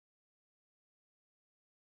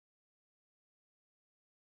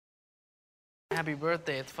happy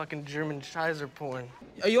birthday. It's fucking German Scheiser porn.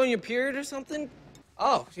 Are you on your period or something?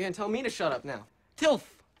 Oh, you're gonna tell me to shut up now. Tilf,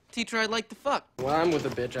 teacher I'd like to fuck. When I'm with a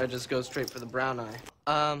bitch, I just go straight for the brown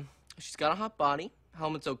eye. She's got a hot body.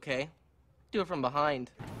 Helmet's okay. Do it from behind.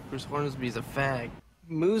 Bruce Hornsby's a fag.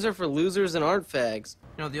 Moos are for losers and aren't fags.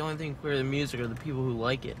 You know, the only thing queer than music are the people who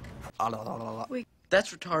like it. Wait,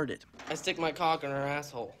 that's retarded. I stick my cock in her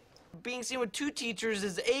asshole. Being seen with 2 teachers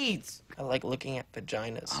is AIDS. I like looking at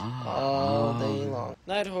vaginas All day long.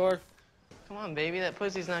 Night, whore. Come on, baby, that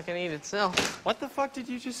pussy's not gonna eat itself. What the fuck did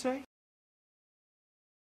you just say?